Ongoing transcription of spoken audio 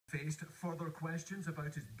Faced further questions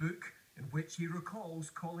about his book, in which he recalls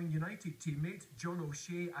calling United teammate John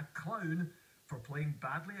O'Shea a clown for playing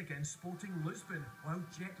badly against Sporting Lisbon while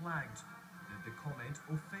jet-lagged. Did the comment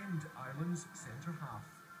offend Ireland's centre-half?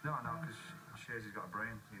 No, because O'Shea's got a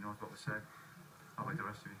brain. He knows what to say. Not like the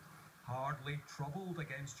rest of you. Hardly troubled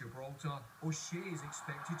against Gibraltar, O'Shea is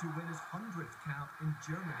expected to win his 100th cap in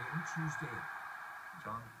Germany on Tuesday.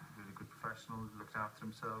 John, really good professional, looked after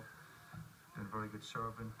himself, been a very good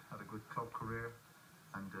servant, had a good club career,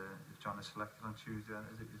 and if John is selected on Tuesday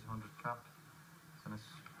as his 100th cap, then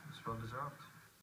it's well deserved.